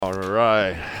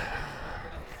right.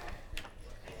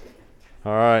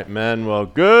 All right, men. Well,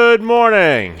 good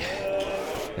morning.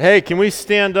 Hey, can we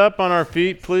stand up on our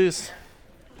feet, please?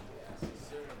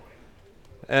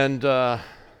 And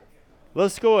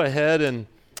let's go ahead and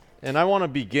I want to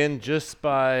begin just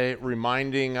by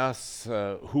reminding us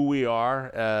who we are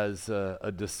as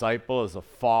a disciple, as a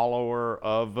follower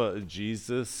of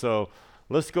Jesus. So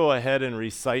let's go ahead and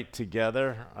recite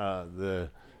together the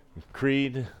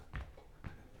creed.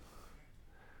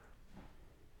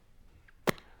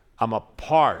 I'm a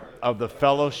part of the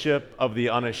fellowship of the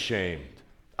unashamed.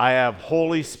 I have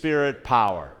Holy Spirit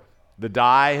power. The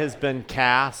die has been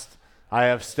cast. I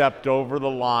have stepped over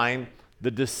the line. The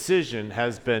decision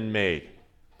has been made.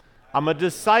 I'm a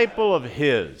disciple of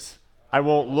His. I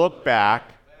won't look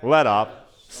back, let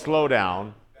up, slow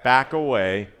down, back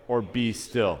away, or be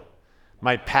still.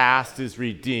 My past is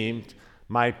redeemed.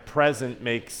 My present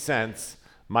makes sense.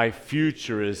 My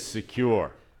future is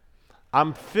secure.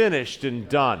 I'm finished and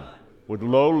done with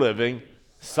low living,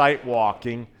 sight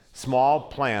walking, small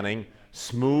planning,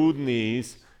 smooth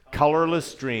knees,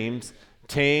 colorless dreams,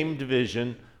 tamed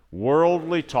vision,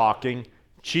 worldly talking,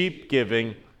 cheap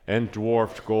giving, and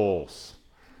dwarfed goals.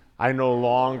 I no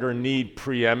longer need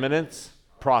preeminence,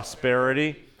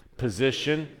 prosperity,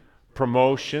 position,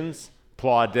 promotions,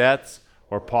 plaudits,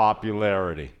 or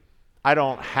popularity. I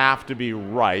don't have to be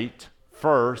right,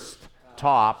 first,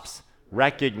 tops,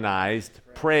 recognized,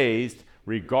 praised,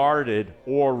 regarded,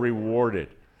 or rewarded.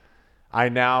 I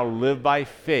now live by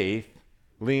faith,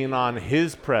 lean on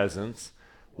His presence,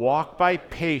 walk by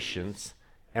patience,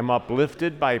 am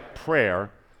uplifted by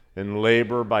prayer, and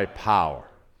labor by power.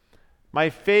 My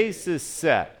face is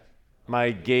set,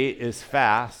 my gait is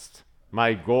fast,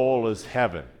 my goal is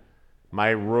heaven.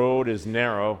 My road is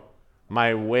narrow,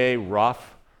 my way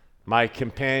rough, my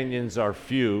companions are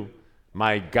few,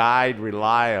 my guide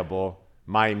reliable,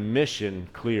 my mission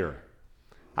clear.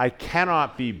 I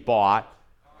cannot be bought,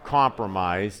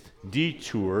 compromised,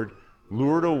 detoured,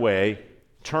 lured away,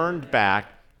 turned back,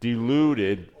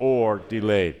 deluded, or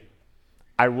delayed.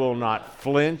 I will not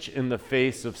flinch in the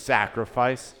face of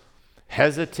sacrifice,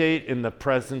 hesitate in the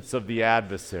presence of the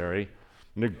adversary,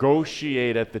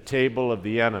 negotiate at the table of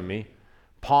the enemy,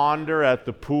 ponder at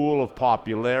the pool of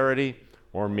popularity,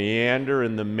 or meander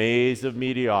in the maze of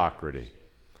mediocrity.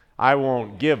 I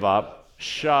won't give up,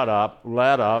 shut up,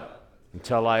 let up,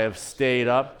 until I have stayed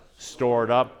up, stored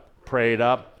up, prayed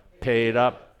up, paid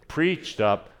up, preached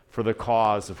up for the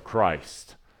cause of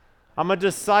Christ. I'm a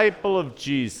disciple of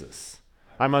Jesus.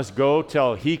 I must go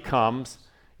till He comes,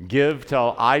 give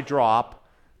till I drop,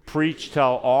 preach till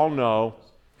all know,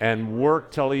 and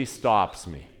work till He stops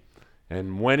me.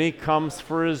 And when He comes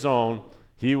for His own,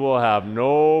 He will have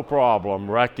no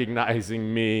problem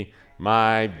recognizing me.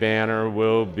 My banner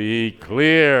will be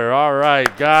clear. All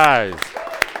right, guys.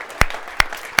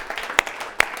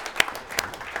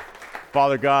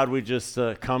 Father God, we just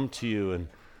come to you,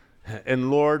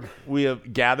 and Lord, we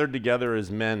have gathered together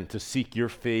as men to seek your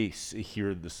face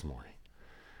here this morning.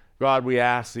 God, we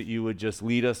ask that you would just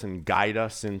lead us and guide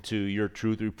us into your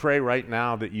truth. We pray right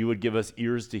now that you would give us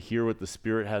ears to hear what the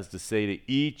Spirit has to say to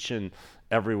each and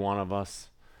every one of us.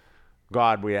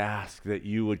 God, we ask that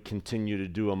you would continue to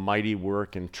do a mighty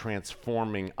work in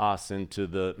transforming us into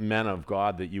the men of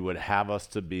God that you would have us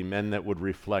to be, men that would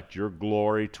reflect your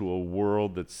glory to a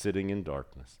world that's sitting in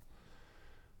darkness.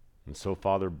 And so,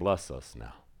 Father, bless us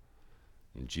now.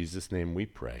 In Jesus' name we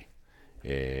pray.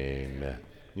 Amen.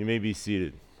 You may be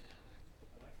seated.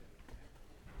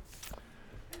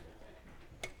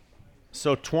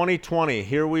 So 2020,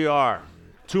 here we are,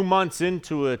 2 months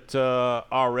into it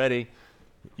already.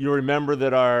 You remember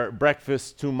that our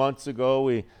breakfast 2 months ago,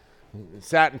 we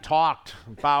sat and talked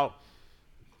about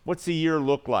what's the year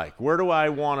look like? Where do I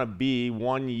want to be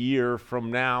 1 year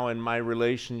from now in my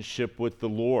relationship with the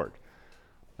Lord?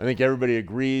 I think everybody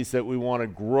agrees that we want to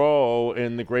grow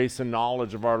in the grace and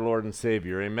knowledge of our Lord and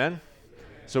Savior. Amen?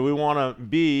 So we want to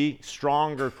be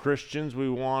stronger Christians. We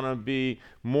want to be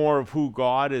more of who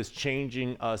God is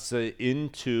changing us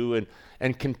into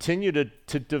and continue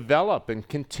to develop and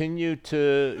continue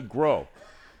to grow.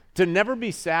 To never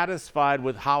be satisfied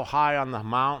with how high on the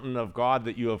mountain of God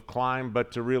that you have climbed,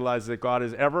 but to realize that God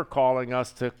is ever calling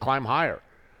us to climb higher.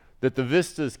 That the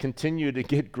vistas continue to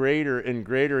get greater and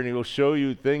greater, and He will show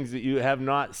you things that you have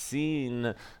not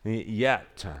seen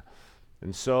yet.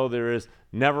 And so there is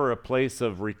never a place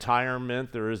of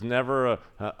retirement. There is never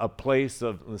a place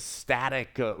of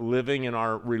static living in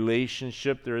our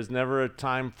relationship. There is never a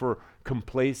time for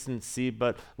complacency.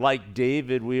 But like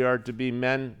David, we are to be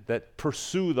men that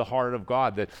pursue the heart of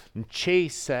God, that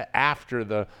chase after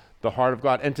the the heart of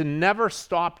God, and to never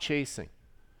stop chasing.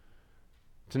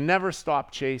 To never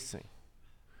stop chasing.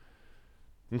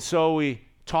 And so we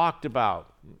talked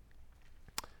about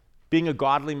being a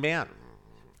godly man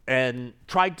and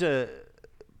tried to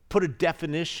put a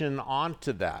definition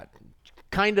onto that,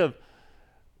 kind of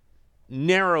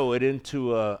narrow it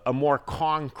into a more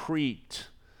concrete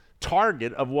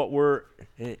target of what we're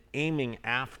aiming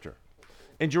after.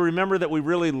 And you remember that we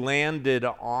really landed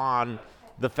on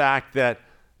the fact that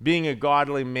being a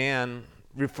godly man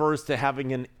refers to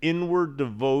having an inward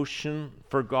devotion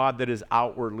for God that is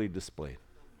outwardly displayed.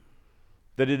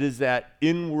 That it is that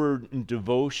inward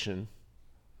devotion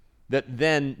that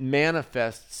then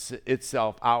manifests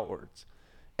itself outwards.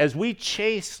 As we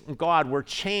chase God, we're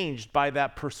changed by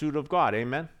that pursuit of God.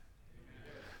 Amen?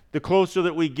 The closer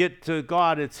that we get to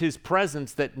God, it's His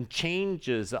presence that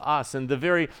changes us, and the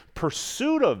very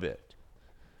pursuit of it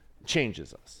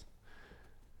changes us.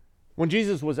 When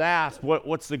Jesus was asked,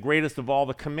 what's the greatest of all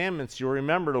the commandments, you'll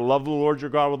remember to love the Lord your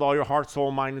God with all your heart, soul,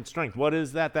 mind, and strength. What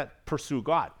is that? That pursue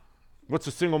God. What's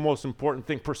the single most important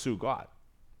thing? Pursue God.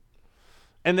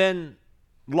 And then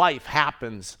life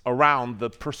happens around the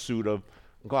pursuit of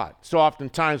God. So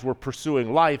oftentimes we're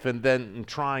pursuing life and then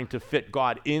trying to fit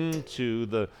God into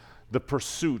the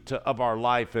pursuit of our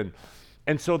life.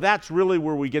 And so that's really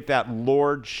where we get that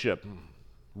lordship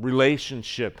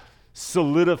relationship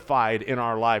solidified in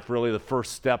our life. Really the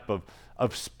first step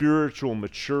of spiritual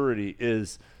maturity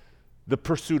is the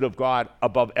pursuit of God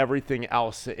above everything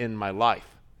else in my life.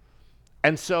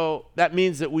 And so that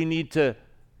means that we need to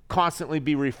constantly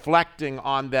be reflecting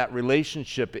on that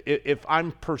relationship. If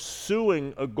I'm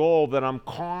pursuing a goal, then I'm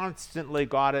constantly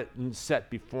got it set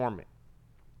before me.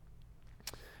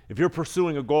 If you're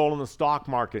pursuing a goal in the stock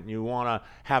market and you want to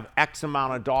have X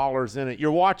amount of dollars in it, you're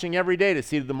watching every day to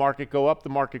see the market go up, the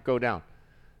market go down,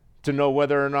 to know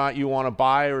whether or not you want to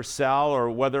buy or sell, or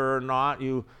whether or not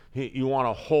you want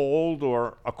to hold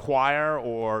or acquire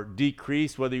or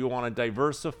decrease, whether you want to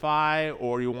diversify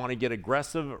or you want to get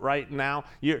aggressive right now.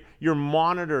 You're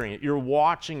monitoring it, you're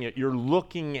watching it, you're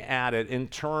looking at it in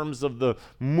terms of the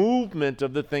movement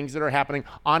of the things that are happening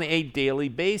on a daily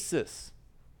basis.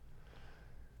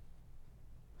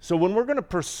 So when we're going to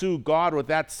pursue God with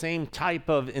that same type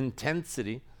of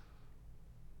intensity,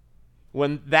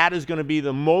 when that is going to be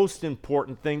the most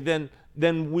important thing,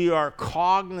 then we are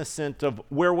cognizant of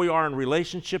where we are in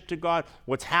relationship to God,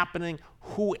 what's happening,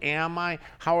 who am I,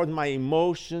 how are my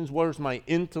emotions, where's my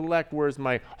intellect, where's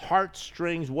my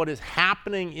heartstrings, what is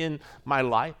happening in my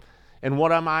life, and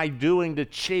what am I doing to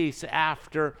chase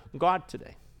after God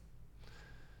today.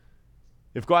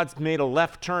 If God's made a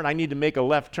left turn, I need to make a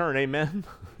left turn, amen?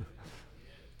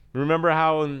 Remember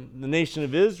how in the nation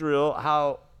of Israel,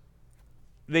 how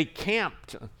they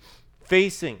camped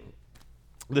facing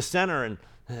the center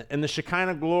and the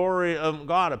Shekinah glory of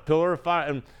God, a pillar of fire,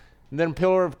 and then a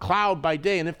pillar of cloud by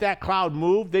day. And if that cloud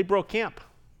moved, they broke camp.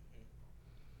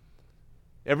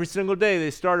 Every single day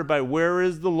they started by, where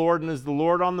is the Lord? And is the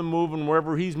Lord on the move? And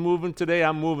wherever He's moving today,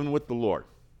 I'm moving with the Lord.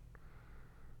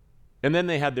 And then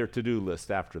they had their to-do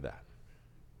list after that.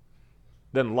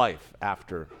 Then life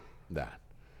after that.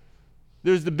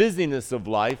 There's the busyness of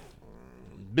life,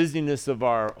 busyness of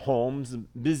our homes,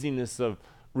 busyness of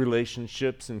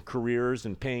relationships and careers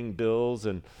and paying bills,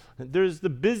 and there's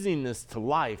the busyness to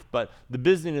life, but the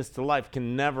busyness to life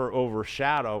can never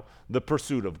overshadow the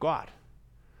pursuit of God.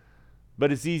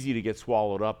 But it's easy to get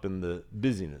swallowed up in the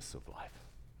busyness of life.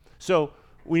 So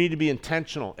we need to be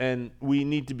intentional and we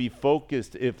need to be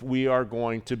focused if we are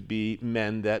going to be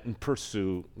men that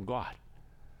pursue God.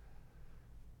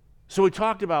 So we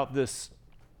talked about this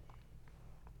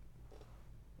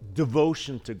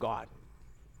devotion to God.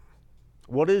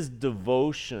 What does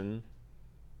devotion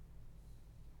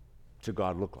to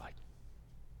God look like?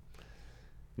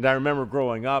 And I remember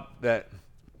growing up that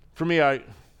for me, I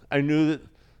knew that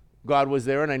God was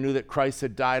there and I knew that Christ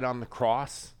had died on the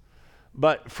cross.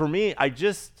 But for me, I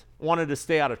just wanted to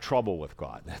stay out of trouble with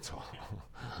God. That's all.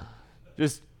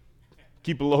 Just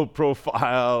keep a low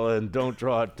profile and don't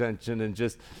draw attention and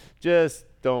just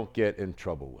don't get in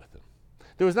trouble with Him.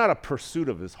 There was not a pursuit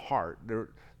of His heart.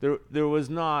 There was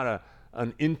not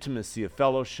an intimacy, a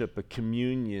fellowship, a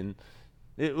communion.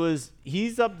 It was,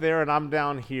 He's up there and I'm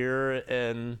down here,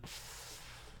 and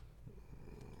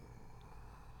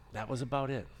that was about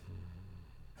it.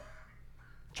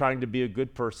 Trying to be a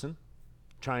good person,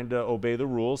 trying to obey the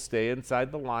rules, stay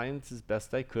inside the lines as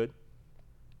best I could,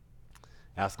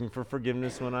 asking for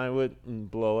forgiveness when I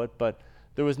would blow it, but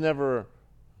there was never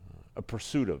a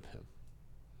pursuit of Him.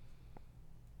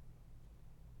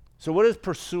 So what does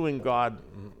pursuing God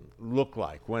look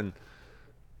like? When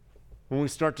when we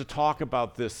start to talk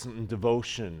about this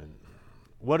devotion,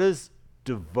 what does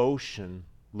devotion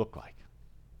look like?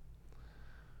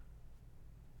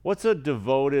 What's a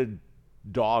devoted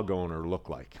dog owner look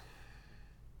like?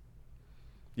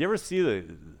 You ever see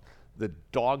the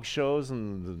dog shows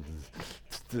and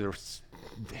they're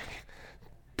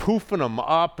poofing them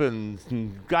up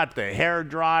and got the hair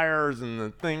dryers and the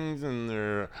things and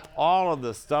they're all of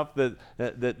the stuff that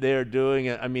they're doing?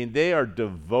 I mean, they are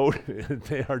devoted.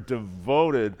 They are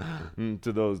devoted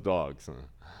to those dogs.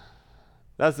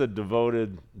 That's a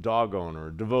devoted dog owner,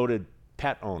 a devoted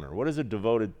pet owner. What does a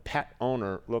devoted pet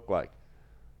owner look like?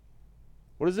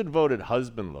 What does a devoted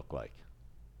husband look like?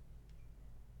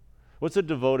 What's a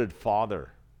devoted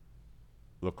father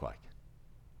look like?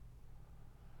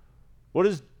 What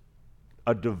does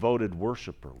a devoted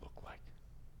worshiper look like?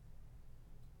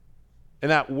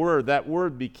 And that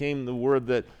word became the word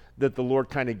that the Lord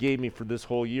kind of gave me for this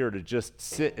whole year, to just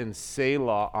sit and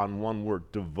Selah on one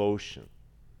word: devotion.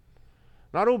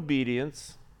 Not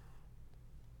obedience,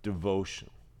 devotion.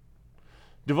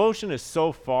 Devotion is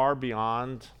so far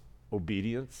beyond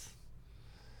obedience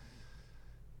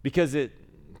because it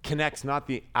connects not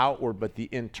the outward but the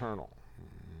internal.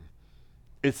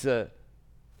 It's a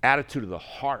attitude of the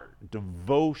heart,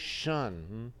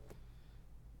 devotion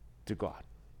to God.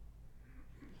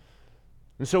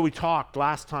 And so we talked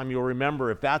last time, you'll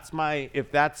remember, if that's my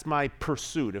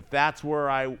pursuit, if that's where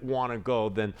I want to go,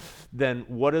 then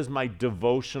what does my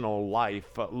devotional life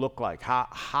look like?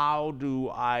 How do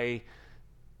I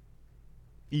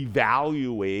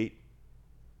evaluate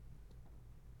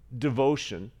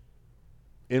devotion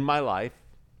in my life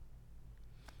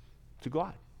to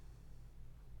God?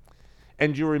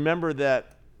 And you remember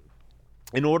that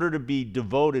in order to be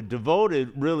devoted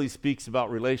really speaks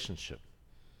about relationship.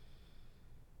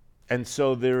 And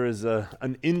so there is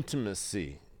an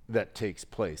intimacy that takes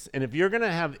place. And if you're going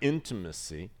to have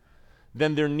intimacy,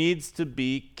 then there needs to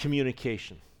be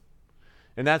communication.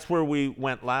 And that's where we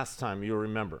went last time, you'll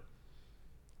remember.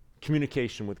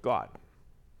 Communication with God.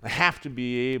 I have to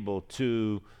be able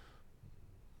to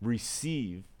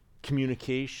receive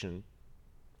communication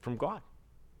from God.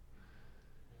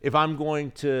 If I'm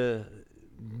going to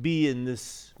be in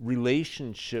this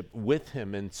relationship with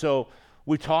Him. And so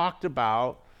we talked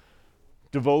about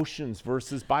devotions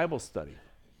versus Bible study.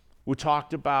 We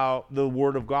talked about the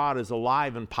Word of God is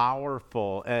alive and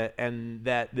powerful, and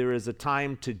that there is a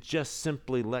time to just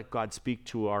simply let God speak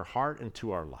to our heart and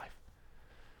to our life.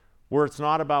 Where it's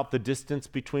not about the distance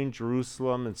between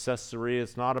Jerusalem and Caesarea.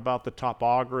 It's not about the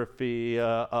topography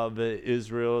of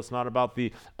Israel. It's not about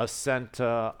the ascent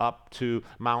up to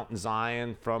Mount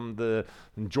Zion from the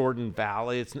Jordan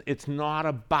Valley. It's not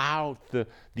about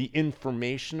the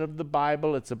information of the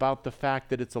Bible. It's about the fact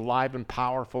that it's alive and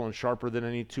powerful and sharper than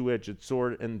any two-edged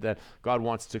sword, and that God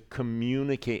wants to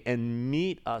communicate and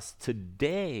meet us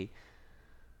today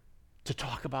to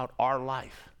talk about our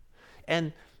life.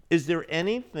 And is there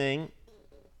anything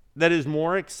that is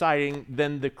more exciting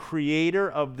than the creator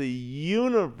of the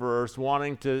universe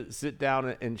wanting to sit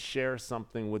down and share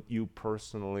something with you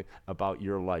personally about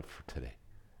your life for today?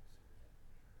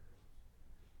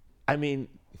 I mean,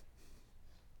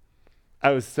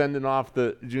 I was sending off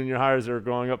the junior hires that are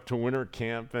going up to winter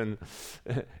camp, and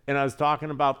I was talking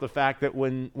about the fact that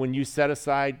when you set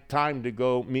aside time to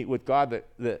go meet with God,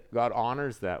 that God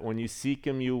honors that. When you seek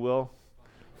Him, you will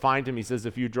find Him. He says,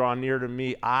 if you draw near to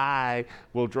me, I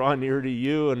will draw near to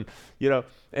you. And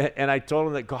and I told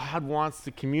him that God wants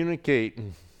to communicate,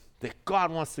 and that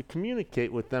God wants to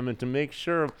communicate with them, and to make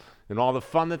sure, and all the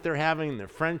fun that they're having, and their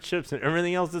friendships, and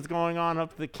everything else that's going on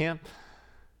up at the camp,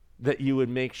 that you would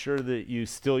make sure that you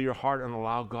still your heart and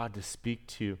allow God to speak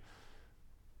to you.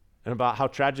 And about how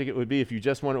tragic it would be if you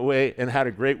just went away and had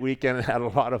a great weekend and had a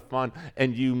lot of fun,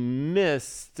 and you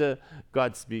missed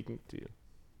God speaking to you.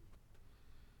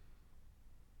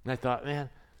 And I thought,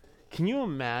 man, can you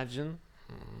imagine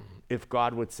if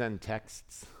God would send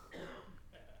texts?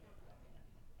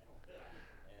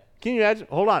 Can you imagine?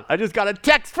 Hold on, I just got a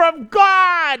text from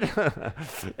God,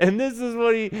 and this is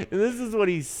what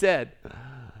he said.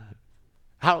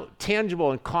 How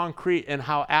tangible and concrete, and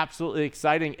how absolutely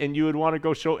exciting, and you would want to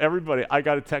go show everybody. I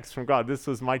got a text from God. This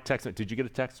was my text. Did you get a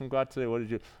text from God today?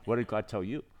 What did God tell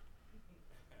you?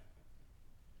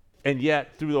 And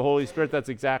yet, through the Holy Spirit, that's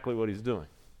exactly what He's doing.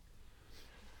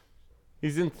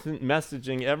 He's instant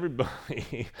messaging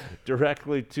everybody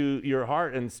directly to your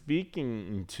heart and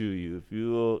speaking to you if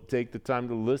you will take the time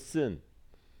to listen.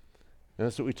 And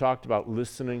that's what we talked about,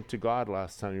 listening to God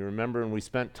last time. You remember, and we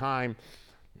spent time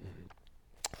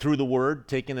through the Word,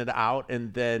 taking it out,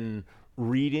 and then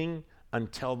reading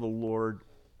until the Lord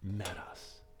met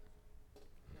us.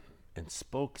 and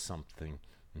spoke something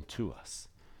to us.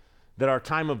 That our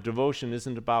time of devotion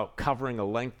isn't about covering a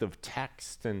length of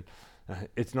text, and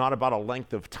it's not about a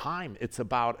length of time. It's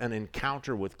about an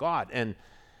encounter with God, and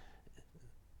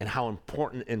how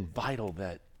important and vital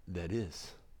that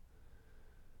is.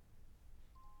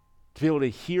 To be able to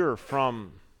hear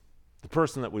from the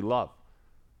person that we love.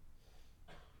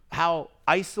 How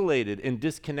isolated and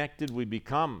disconnected we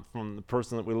become from the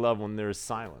person that we love when there is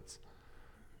silence.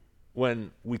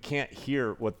 When we can't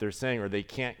hear what they're saying or they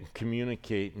can't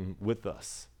communicate with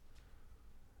us.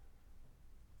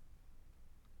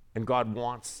 And God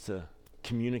wants to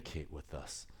communicate with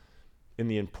us in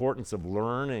the importance of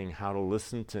learning how to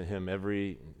listen to him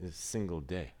every single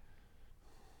day.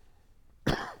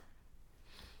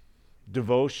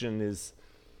 Devotion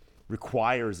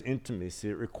requires intimacy.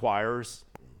 It requires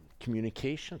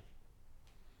communication.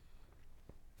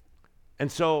 And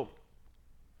so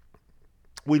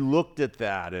we looked at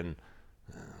that, and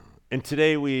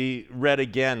today we read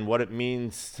again what it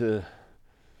means to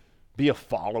be a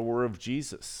follower of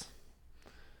Jesus.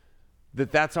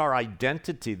 That's our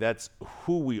identity. That's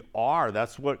who we are.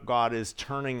 That's what God is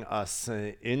turning us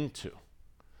into.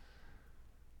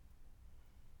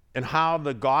 And how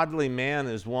the godly man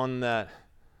is one that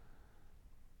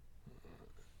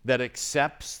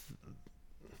accepts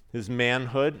his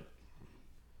manhood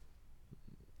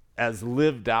as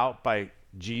lived out by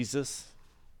Jesus,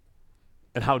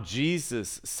 and how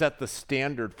Jesus set the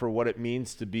standard for what it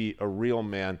means to be a real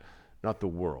man, not the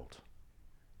world.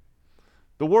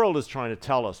 The world is trying to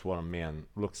tell us what a man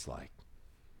looks like.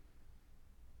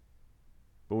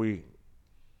 But we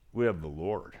have the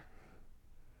Lord.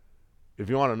 If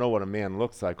you want to know what a man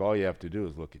looks like, all you have to do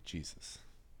is look at Jesus,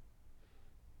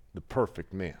 the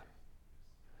perfect man.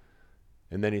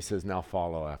 And then he says, now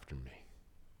follow after me.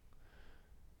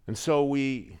 And so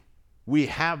we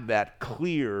have that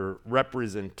clear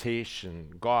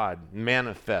representation, God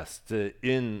manifest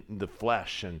in the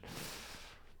flesh. And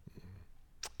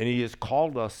he has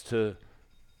called us to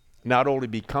not only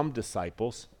become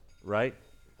disciples, right?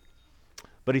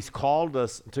 But he's called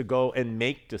us to go and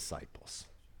make disciples.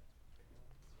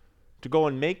 To go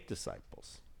and make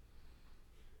disciples.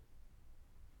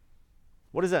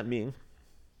 What does that mean?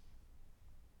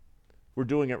 We're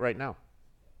doing it right now.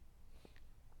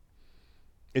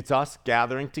 It's us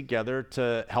gathering together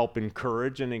to help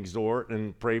encourage and exhort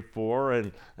and pray for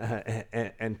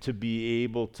and to be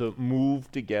able to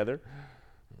move together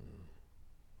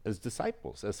as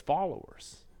disciples, as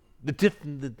followers.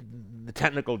 The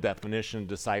technical definition of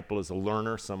disciple is a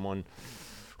learner, someone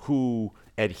who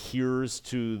adheres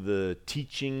to the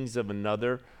teachings of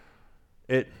another.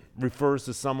 It refers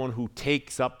to someone who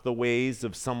takes up the ways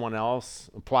of someone else.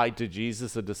 Applied to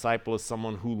Jesus, a disciple is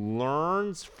someone who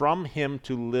learns from him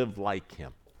to live like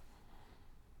him.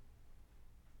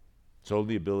 So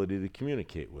the ability to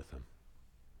communicate with him.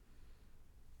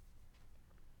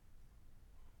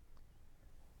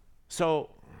 So,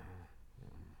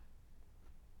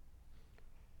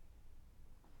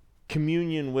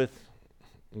 communion with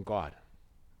God,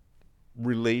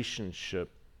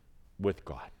 relationship with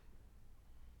God.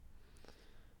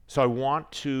 So I want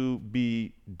to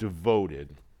be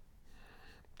devoted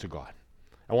to God.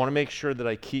 I want to make sure that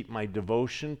I keep my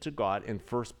devotion to God in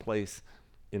first place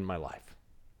in my life.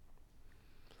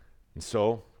 And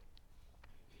so,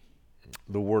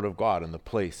 the Word of God and the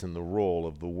place and the role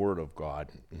of the Word of God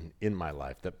in my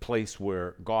life, that place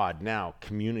where God now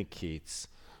communicates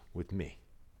with me.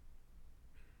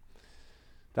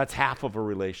 That's half of a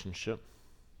relationship.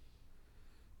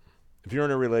 If you're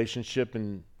in a relationship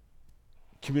and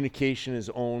communication is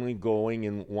only going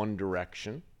in one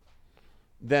direction,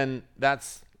 then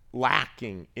that's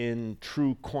lacking in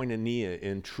true koinonia,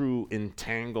 in true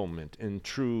entanglement, in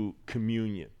true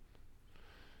communion.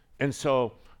 And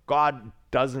so God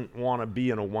doesn't want to be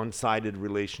in a one-sided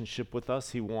relationship with us.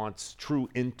 He wants true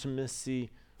intimacy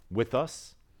with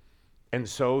us. And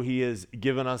so he has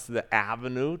given us the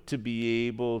avenue to be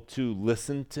able to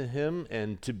listen to him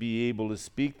and to be able to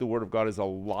speak. The Word of God is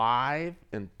alive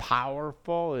and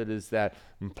powerful. It is that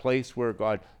place where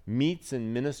God meets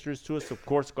and ministers to us. Of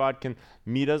course, God can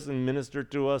meet us and minister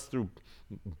to us through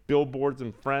billboards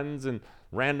and friends and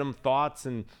random thoughts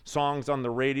and songs on the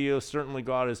radio. Certainly,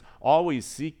 God is always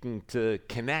seeking to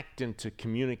connect and to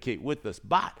communicate with us.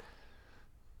 But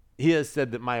he has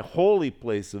said that my holy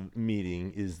place of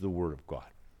meeting is the Word of God.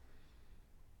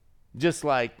 Just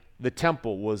like the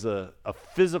temple was a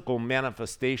physical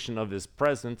manifestation of his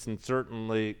presence, and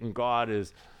certainly God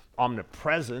is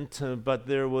omnipresent, but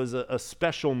there was a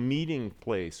special meeting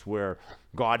place where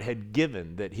God had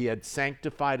given, that he had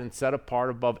sanctified and set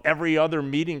apart above every other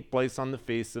meeting place on the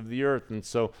face of the earth. And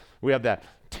so we have that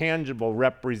tangible,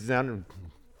 representative,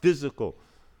 physical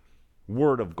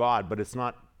word of God, but it's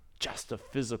not just a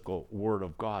physical word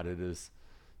of God. It is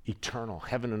eternal.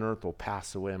 Heaven and earth will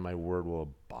pass away and my word will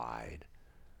abide.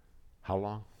 How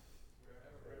long?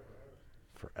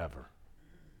 Forever.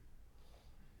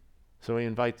 So he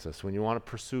invites us. When you want to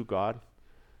pursue God,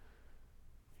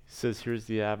 he says, here's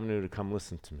the avenue to come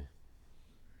listen to me.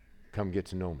 Come get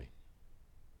to know me.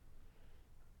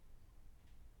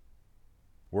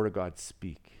 Word of God,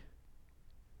 speak.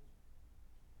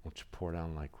 Won't you pour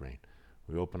down like rain?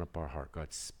 We open up our heart.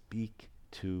 God, speak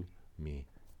to me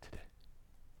today.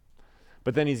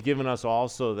 But then he's given us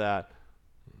also that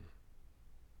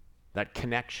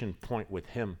connection point with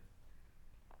him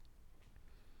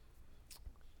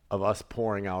of us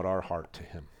pouring out our heart to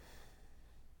him.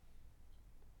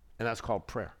 And that's called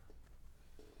prayer.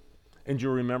 And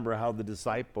you'll remember how the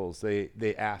disciples,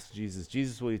 they asked Jesus,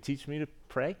 Jesus, will you teach me to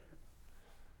pray?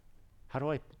 How do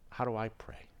I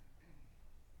pray?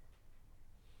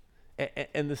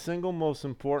 And the single most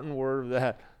important word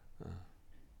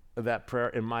of that prayer,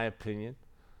 in my opinion,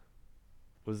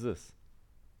 was this.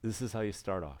 This is how you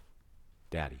start off.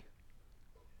 Daddy.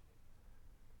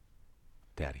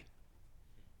 Daddy.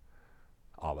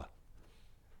 Abba.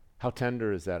 How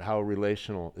tender is that? How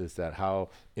relational is that? How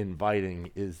inviting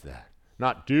is that?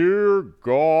 Not, dear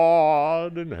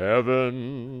God in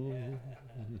heaven.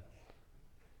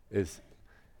 Is,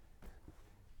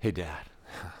 hey, Dad,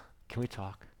 can we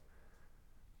talk?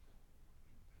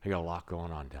 I got a lot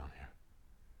going on down here.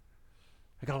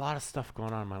 I got a lot of stuff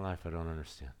going on in my life I don't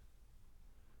understand.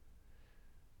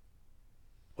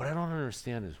 What I don't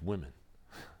understand is women.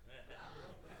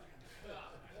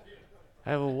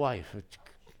 I have a wife, a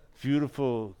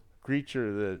beautiful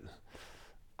creature that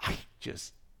I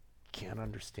just can't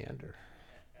understand her.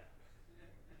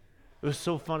 It was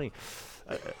so funny.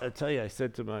 I tell you, I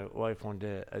said to my wife one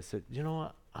day, I said, you know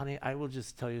what, honey, I will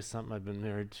just tell you something I've been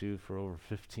married to for over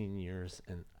 15 years,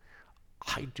 and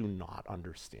I do not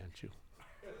understand you.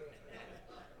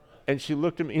 And she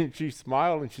looked at me and she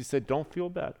smiled and she said, don't feel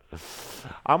bad.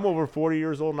 I'm over 40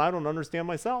 years old and I don't understand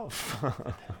myself.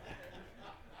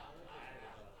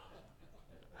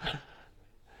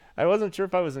 I wasn't sure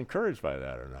if I was encouraged by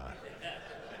that or not.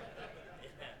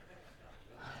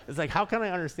 It's like, how can I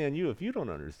understand you if you don't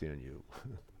understand you?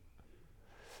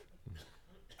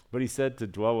 But he said to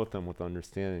dwell with them with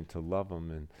understanding, to love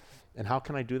them. And how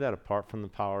can I do that apart from the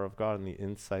power of God and the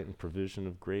insight and provision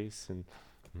of grace in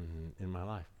my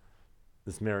life?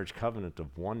 This marriage covenant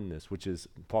of oneness, which is,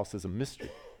 Paul says, a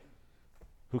mystery.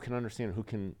 Who can understand it? Who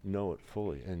can know it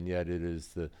fully? And yet it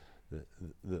is the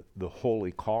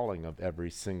holy calling of every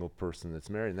single person that's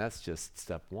married. And that's just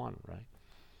step one, right?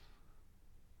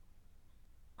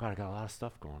 God, I got a lot of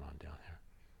stuff going on down here.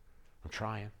 I'm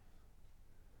trying.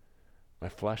 My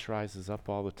flesh rises up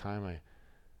all the time.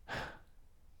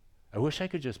 I wish I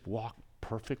could just walk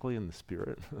perfectly in the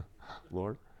Spirit,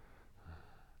 Lord.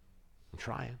 I'm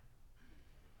trying.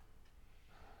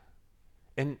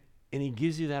 And he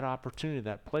gives you that opportunity,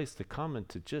 that place to come and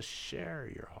to just share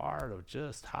your heart of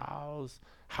just how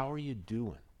are you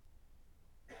doing?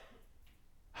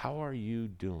 How are you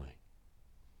doing?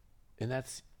 And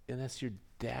that's your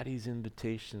daddy's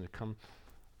invitation to come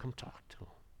talk to him.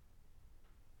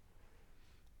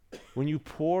 When you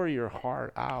pour your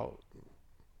heart out,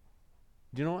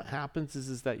 do you know what happens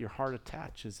is that your heart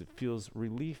attaches. It feels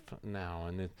relief now,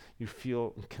 and you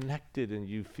feel connected, and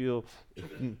you feel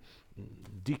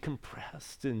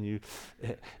decompressed,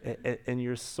 and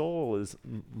your soul is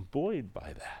buoyed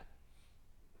by that.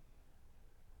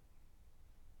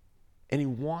 And he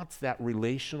wants that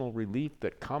relational relief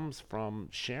that comes from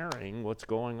sharing what's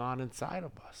going on inside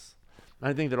of us. And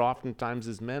I think that oftentimes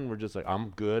as men, we're just like,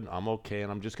 I'm good, I'm okay,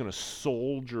 and I'm just going to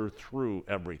soldier through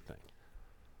everything.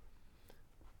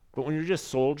 But when you're just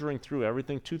soldiering through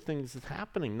everything, two things is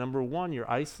happening. Number one,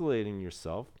 you're isolating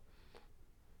yourself.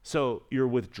 So you're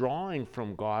withdrawing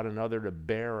from God in order to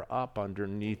bear up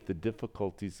underneath the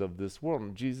difficulties of this world.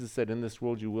 And Jesus said, in this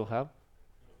world you will have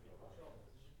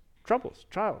troubles,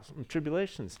 trials, and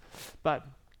tribulations. But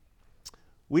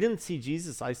we didn't see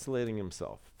Jesus isolating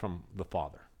himself from the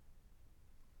Father.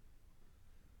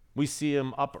 We see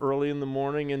him up early in the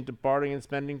morning and departing and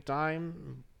spending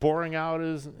time pouring out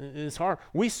his heart.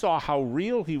 We saw how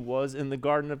real he was in the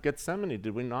Garden of Gethsemane,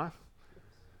 did we not?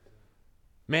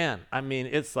 Man, I mean,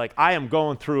 it's like, I am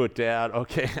going through it, Dad.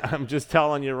 Okay, I'm just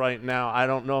telling you right now, I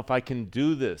don't know if I can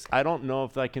do this. I don't know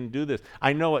if I can do this.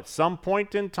 I know at some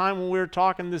point in time when we were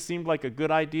talking, this seemed like a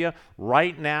good idea.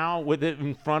 Right now, with it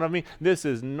in front of me, this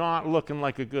is not looking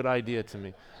like a good idea to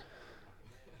me.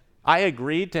 I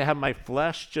agreed to have my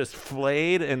flesh just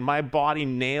flayed and my body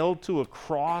nailed to a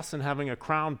cross and having a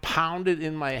crown pounded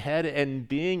in my head and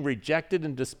being rejected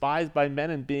and despised by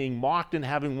men and being mocked and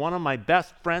having one of my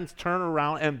best friends turn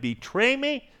around and betray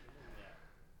me?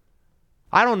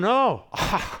 I don't know.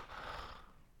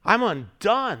 I'm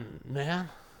undone, man.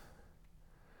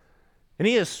 And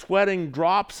he is sweating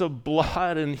drops of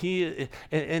blood, and he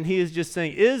is just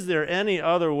saying, is there any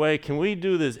other way? Can we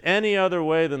do this any other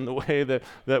way than the way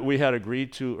that we had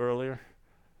agreed to earlier?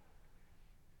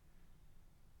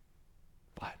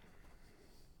 But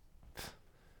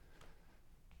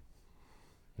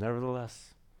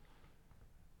nevertheless,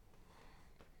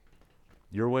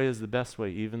 your way is the best way,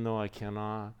 even though I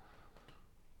cannot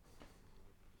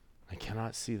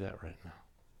see that right now.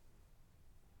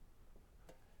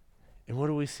 And what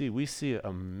do we see? We see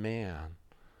a man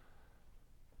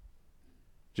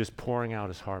just pouring out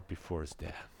his heart before his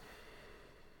dad.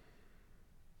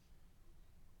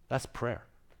 That's prayer.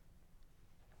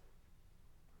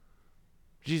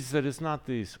 Jesus said it's not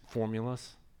these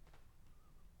formulas.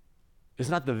 It's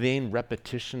not the vain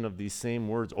repetition of these same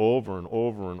words over and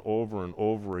over and over and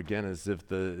over again as if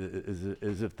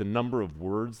the number of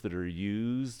words that are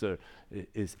used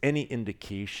is any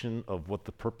indication of what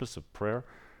the purpose of prayer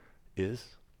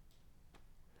is.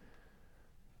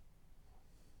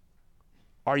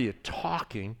 Are you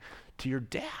talking to your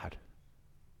dad,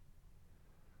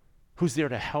 who's there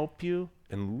to help you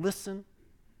and listen,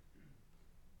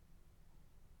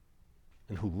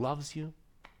 and who loves you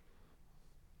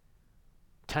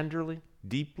tenderly,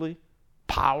 deeply,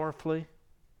 powerfully,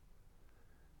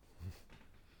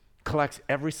 collects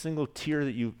every single tear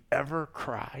that you've ever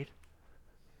cried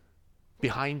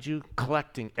behind you,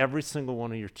 collecting every single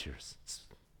one of your tears? It's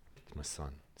my son.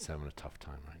 He's having a tough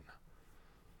time right now.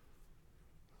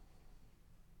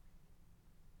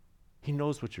 He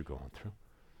knows what you're going through.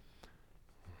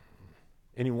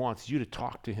 And he wants you to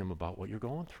talk to him about what you're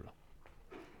going through.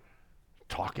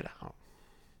 Talk it out.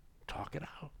 Talk it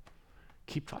out.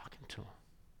 Keep talking to him.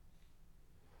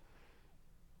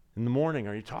 In the morning,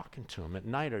 are you talking to him? At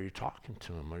night, are you talking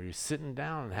to him? Are you sitting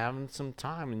down and having some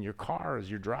time in your car as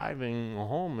you're driving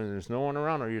home and there's no one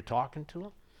around? Are you talking to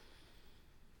him?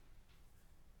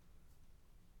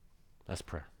 That's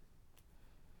prayer.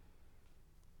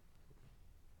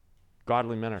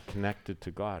 Godly men are connected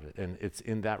to God, and it's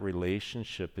in that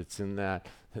relationship, it's in that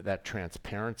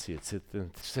transparency, it's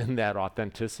in that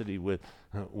authenticity with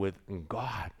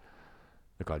God,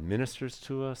 that God ministers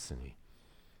to us and he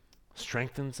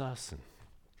strengthens us and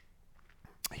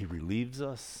he relieves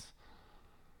us,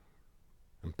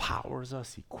 empowers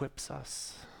us, equips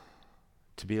us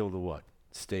to be able to what?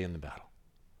 Stay in the battle.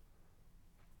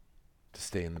 To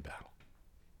stay in the battle.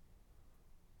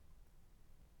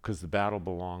 Because the battle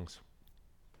belongs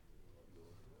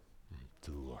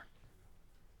to the Lord.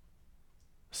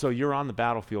 So you're on the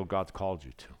battlefield God's called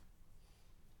you to.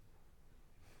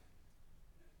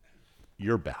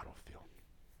 Your battlefield.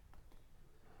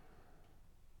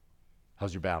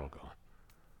 How's your battle going?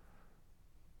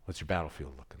 What's your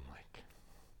battlefield looking like?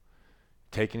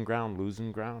 Taking ground,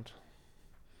 losing ground?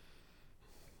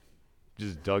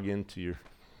 Just dug into your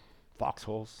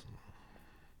foxholes?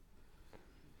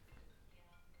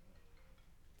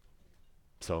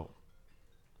 So,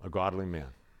 a godly man.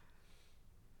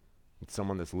 It's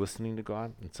someone that's listening to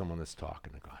God and someone that's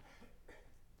talking to God.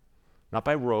 Not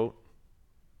by rote,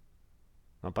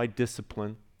 not by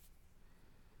discipline,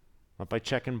 not by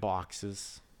checking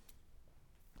boxes.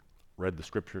 Read the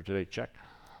scripture today, check.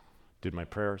 Did my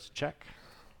prayers, check.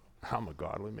 I'm a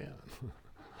godly man.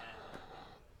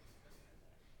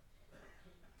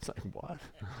 It's like, what?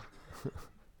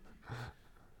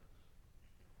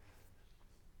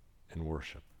 And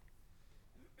worship.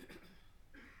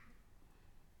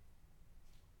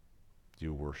 Do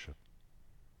you worship?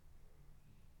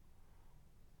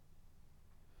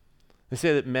 They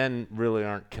say that men really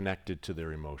aren't connected to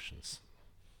their emotions.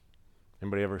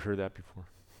 Anybody ever heard that before?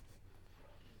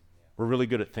 We're really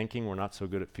good at thinking, we're not so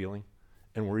good at feeling,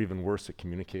 and we're even worse at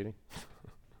communicating.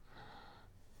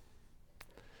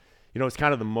 You know, it's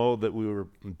kind of the mode that we were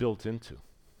built into,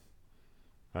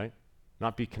 right?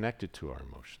 Not be connected to our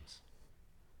emotions.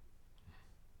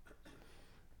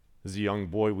 As a young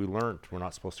boy, we learned we're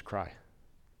not supposed to cry.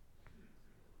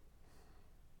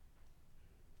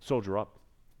 Soldier up.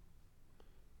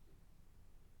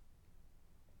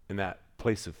 And that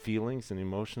place of feelings and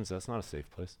emotions. That's not a safe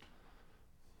place.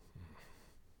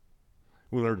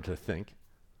 We learn to think.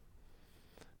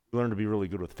 We learn to be really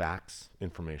good with facts,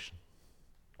 information.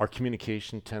 Our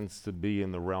communication tends to be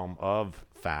in the realm of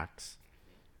facts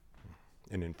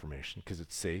and information because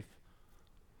it's safe.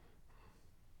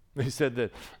 They said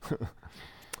that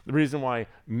the reason why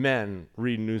men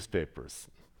read newspapers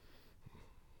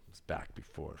was back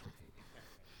before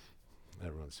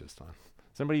everyone's just on.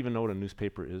 Does anybody even know what a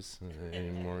newspaper is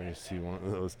anymore? You see one of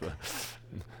those. But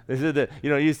they said that,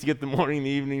 you used to get the morning, the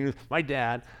evening news. My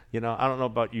dad, I don't know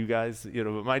about you guys,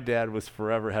 but my dad was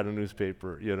forever had a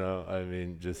newspaper, I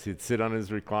mean, just he'd sit on his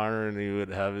recliner and he would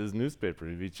have his newspaper.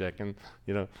 He'd be checking,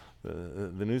 the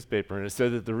newspaper. And it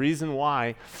said that the reason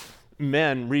why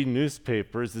men read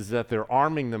newspapers is that they're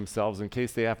arming themselves in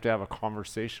case they have to have a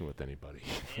conversation with anybody.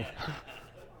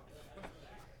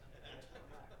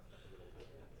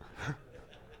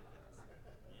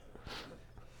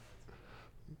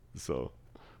 So,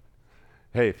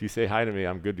 hey, if you say hi to me,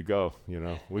 I'm good to go.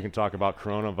 We can talk about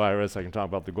coronavirus. I can talk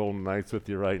about the Golden Knights with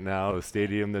you right now, the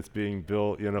stadium that's being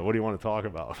built. What do you want to talk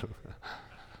about?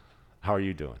 How are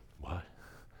you doing? What?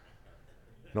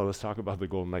 No, let's talk about the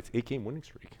Golden Knights 8-game winning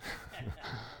streak.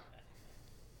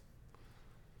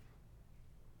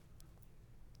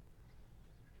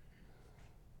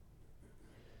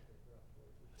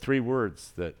 3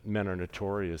 words that men are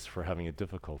notorious for having a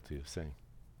difficulty of saying.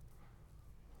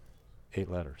 8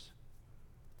 letters.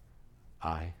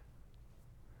 I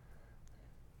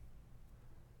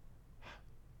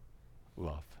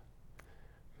love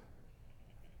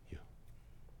you.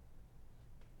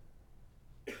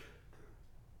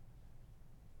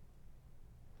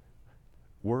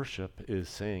 Worship is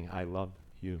saying, I love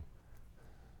you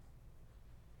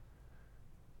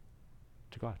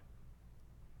to God.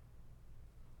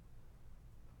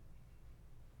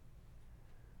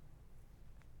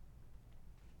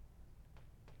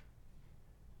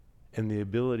 And the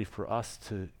ability for us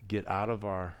to get out of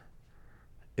our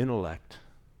intellect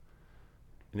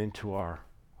and into our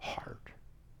heart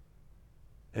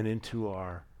and into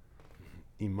our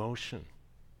emotion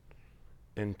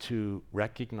and to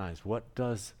recognize, what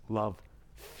does love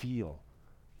feel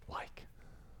like?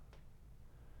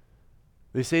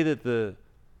 They say that the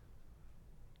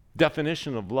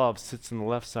definition of love sits on the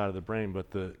left side of the brain,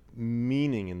 but the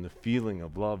meaning and the feeling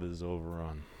of love is over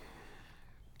on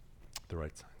the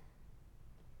right side.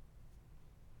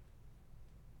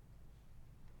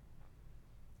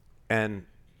 And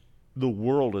the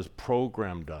world has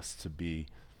programmed us to be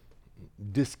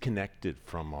disconnected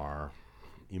from our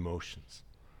emotions.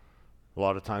 A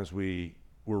lot of times we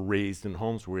were raised in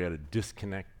homes where we had a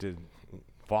disconnected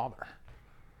father.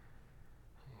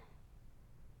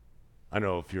 I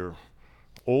know if you're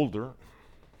older,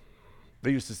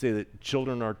 they used to say that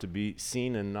children are to be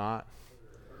seen and not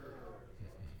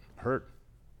heard,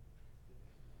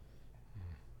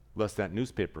 lest that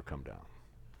newspaper come down.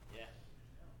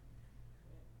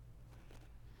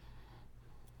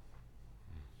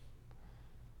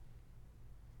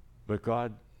 But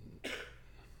God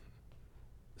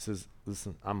says,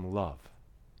 listen, I'm love.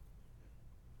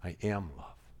 I am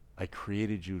love. I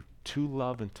created you to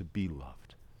love and to be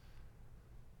loved.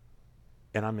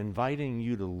 And I'm inviting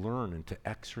you to learn and to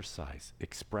exercise,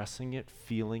 expressing it,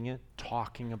 feeling it,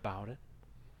 talking about it.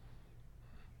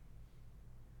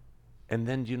 And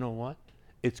then, do you know what?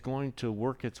 It's going to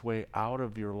work its way out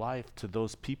of your life to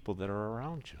those people that are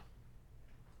around you.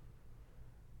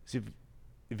 See,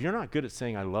 if you're not good at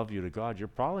saying I love you to God, you're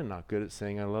probably not good at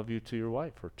saying I love you to your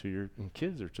wife or to your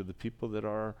kids or to the people that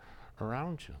are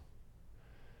around you.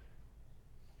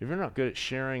 If you're not good at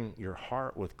sharing your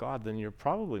heart with God, then you're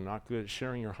probably not good at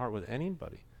sharing your heart with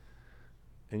anybody.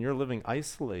 And you're living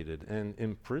isolated and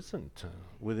imprisoned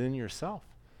within yourself.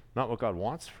 Not what God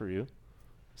wants for you.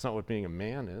 It's not what being a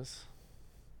man is.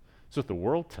 It's what the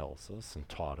world tells us and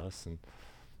taught us. And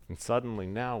suddenly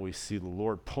now we see the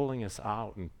Lord pulling us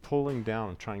out and pulling down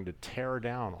and trying to tear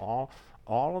down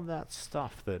all of that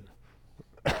stuff that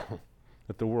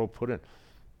that the world put in.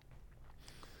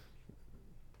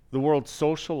 The world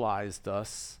socialized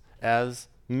us as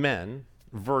men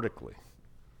vertically.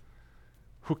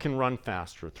 Who can run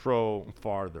faster, throw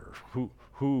farther,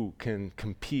 who can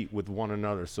compete with one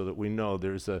another, so that we know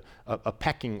there's a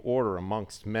pecking order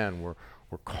amongst men. We're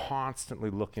constantly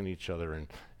looking at each other and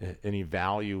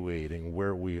evaluating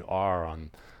where we are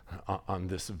on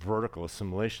this vertical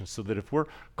assimilation, so that if we're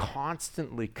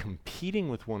constantly competing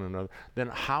with one another, then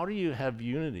how do you have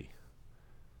unity?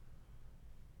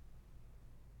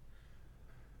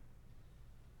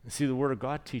 See, the Word of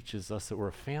God teaches us that we're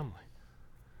a family,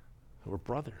 that we're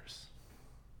brothers.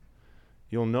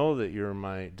 You'll know that you're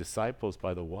my disciples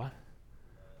by the what?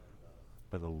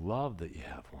 By the love that you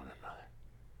have one another.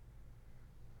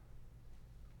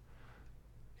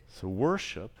 So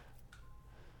worship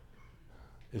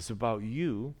is about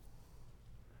you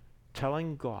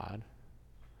telling God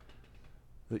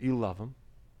that you love him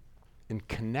and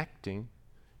connecting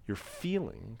your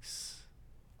feelings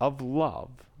of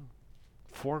love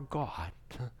for God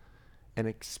and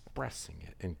expressing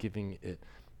it and giving it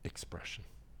expression.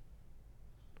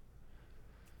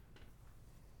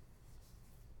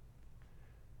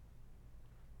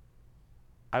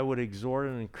 I would exhort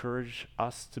and encourage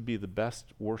us to be the best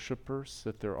worshipers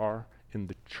that there are in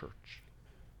the church.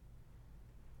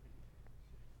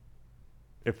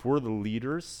 If we're the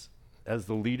leaders, as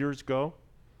the leaders go,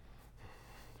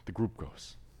 the group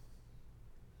goes.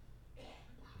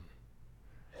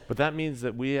 But that means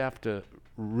that we have to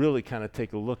really kind of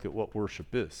take a look at what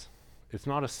worship is. It's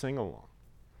not a sing-along.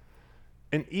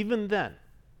 And even then,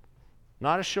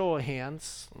 not a show of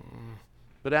hands,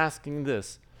 but asking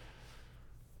this,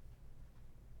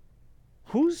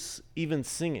 who's even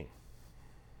singing?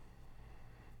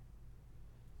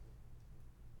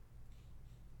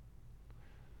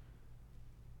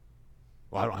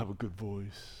 Well, I don't have a good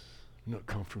voice. I'm not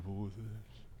comfortable with it.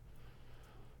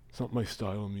 It's not my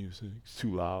style of music. It's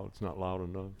too loud. It's not loud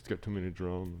enough. It's got too many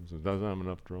drums. It doesn't have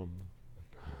enough drums.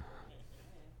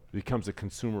 It becomes a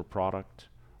consumer product,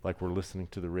 like we're listening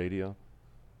to the radio.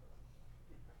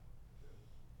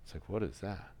 It's like, what is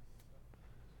that?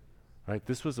 Right?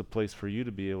 This was a place for you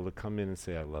to be able to come in and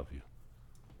say, I love you.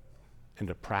 And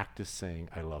to practice saying,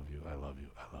 I love you, I love you,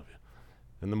 I love you.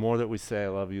 And the more that we say I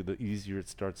love you, the easier it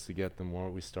starts to get, the more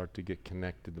we start to get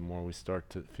connected, the more we start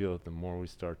to feel it, the more we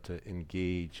start to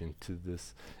engage into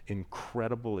this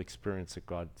incredible experience that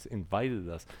God's invited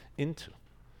us into.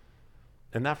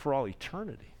 And that for all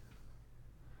eternity.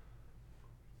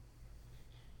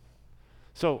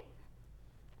 So,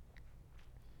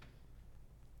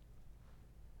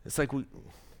 it's like we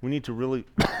need to really,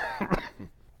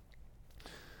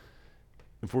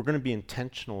 if we're going to be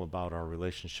intentional about our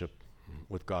relationship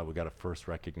with God, we got to first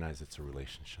recognize it's a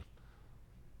relationship.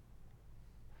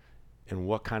 And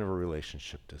what kind of a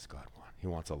relationship does God want? He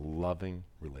wants a loving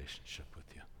relationship with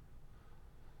you.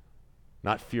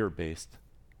 Not fear-based,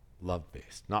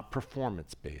 love-based. Not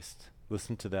performance-based.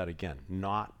 Listen to that again.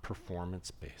 Not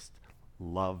performance-based,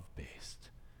 love-based.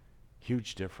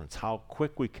 Huge difference. How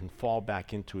quick we can fall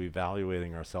back into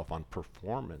evaluating ourselves on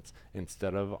performance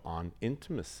instead of on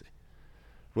intimacy.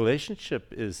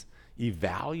 Relationship is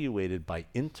evaluated by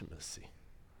intimacy,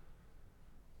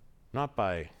 not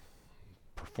by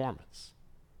performance.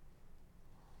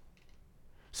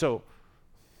 So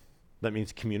that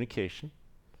means communication,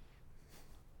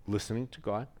 listening to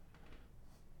God,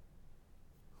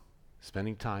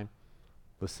 spending time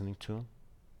listening to him.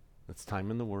 That's time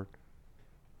in the Word.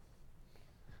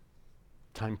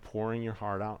 Time pouring your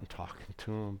heart out and talking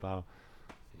to him about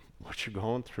what you're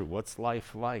going through. What's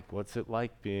life like? What's it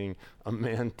like being a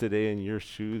man today in your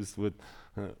shoes with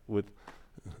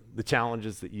the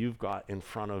challenges that you've got in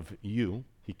front of you?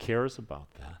 He cares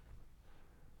about that.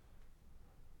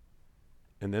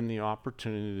 And then the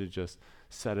opportunity to just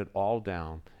set it all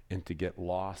down and to get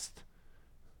lost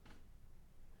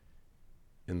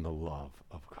in the love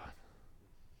of God.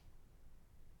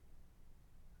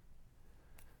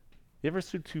 You ever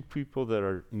see two people that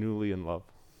are newly in love?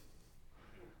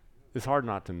 It's hard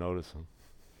not to notice them.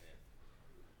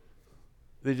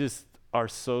 They just are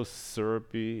so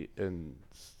syrupy and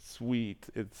sweet.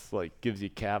 It's like gives you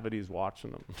cavities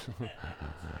watching them.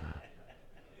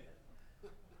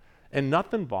 And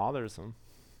nothing bothers them.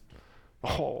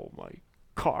 Oh, my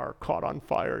car caught on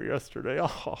fire yesterday.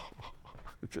 Oh,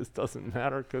 it just doesn't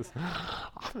matter because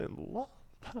I'm in love.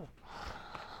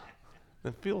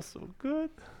 It feels so good.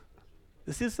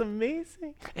 This is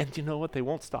amazing. And you know what? They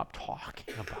won't stop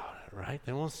talking about it, right?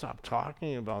 They won't stop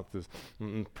talking about this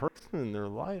person in their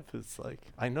life. It's like,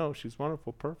 I know, she's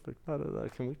wonderful, perfect. Da, da, da.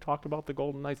 Can we talk about the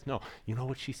Golden Knights? No. You know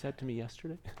what she said to me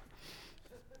yesterday?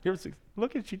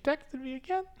 Look at, she texted me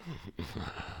again.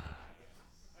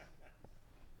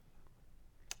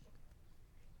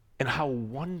 And how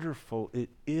wonderful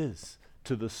it is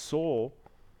to the soul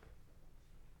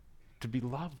to be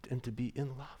loved and to be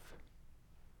in love.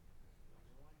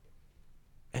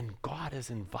 And God has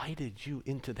invited you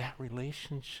into that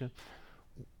relationship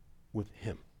with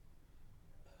him.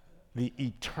 The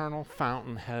eternal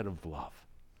fountainhead of love.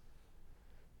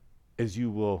 As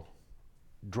you will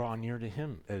draw near to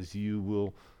him, as you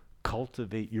will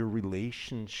cultivate your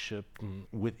relationship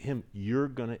with him, you're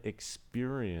going to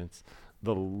experience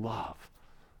the love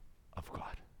of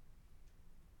God.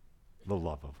 the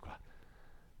love of God.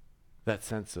 That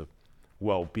sense of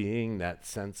well-being, that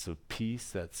sense of peace,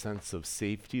 that sense of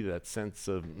safety, that sense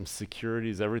of security.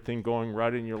 Is everything going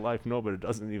right in your life? No, but it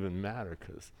doesn't even matter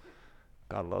because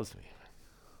God loves me.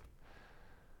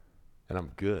 And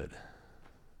I'm good.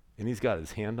 And he's got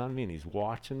his hand on me, and he's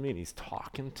watching me, and he's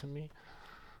talking to me.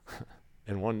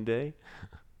 And one day,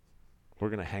 we're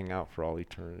going to hang out for all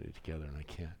eternity together, and I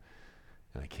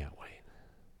can't wait.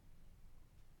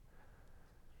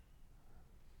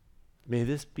 May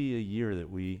this be a year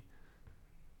that we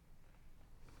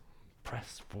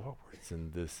press forwards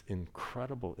in this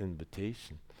incredible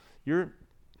invitation. Your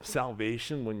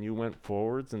salvation, when you went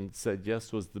forwards and said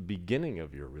yes, was the beginning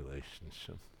of your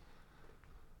relationship.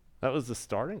 That was the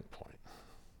starting point.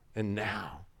 And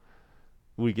now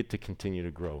we get to continue to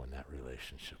grow in that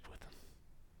relationship with him.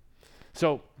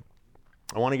 So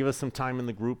I want to give us some time in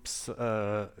the groups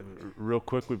real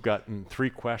quick. We've got 3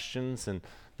 questions, and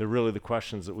they're really the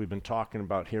questions that we've been talking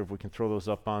about here. If we can throw those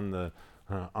up on the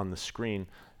screen.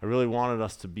 I really wanted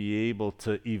us to be able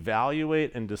to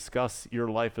evaluate and discuss your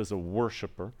life as a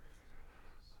worshiper.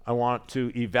 I want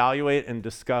to evaluate and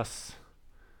discuss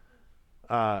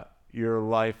your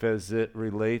life as it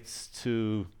relates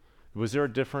to, was there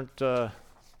a different,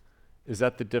 is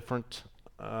that the different,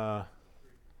 yeah,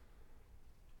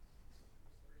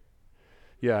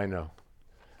 I know.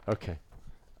 Okay.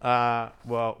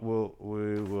 Well,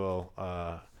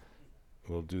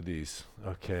 we'll do these.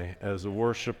 Okay. As a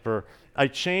worshiper, I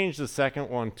changed the second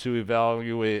one to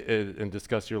evaluate and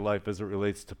discuss your life as it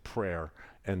relates to prayer,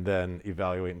 and then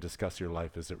evaluate and discuss your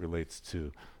life as it relates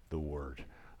to the Word.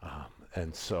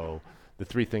 And so the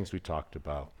 3 things we talked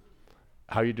about: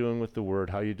 how you doing with the Word,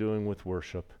 how you doing with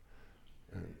worship,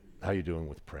 how you doing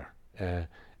with prayer,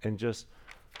 and just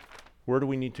where do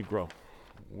we need to grow?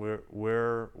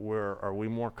 Where are we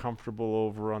more comfortable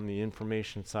over on the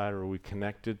information side? Or are we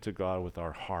connected to God with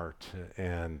our heart?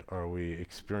 And are we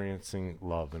experiencing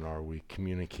love? And are we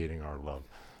communicating our love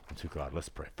to God? Let's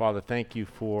pray. Father, thank you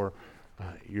for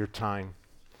your time.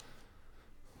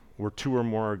 Where 2 or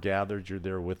more are gathered, you're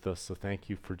there with us. So thank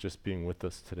you for just being with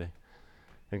us today.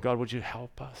 And God, would you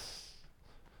help us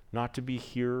not to be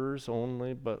hearers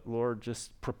only, but Lord,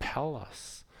 just propel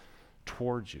us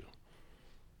towards you.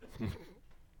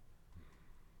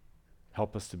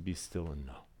 Help us to be still and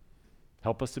know.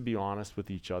 Help us to be honest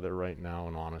with each other right now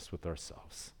and honest with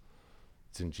ourselves.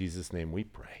 It's in Jesus' name we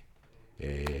pray.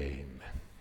 Amen.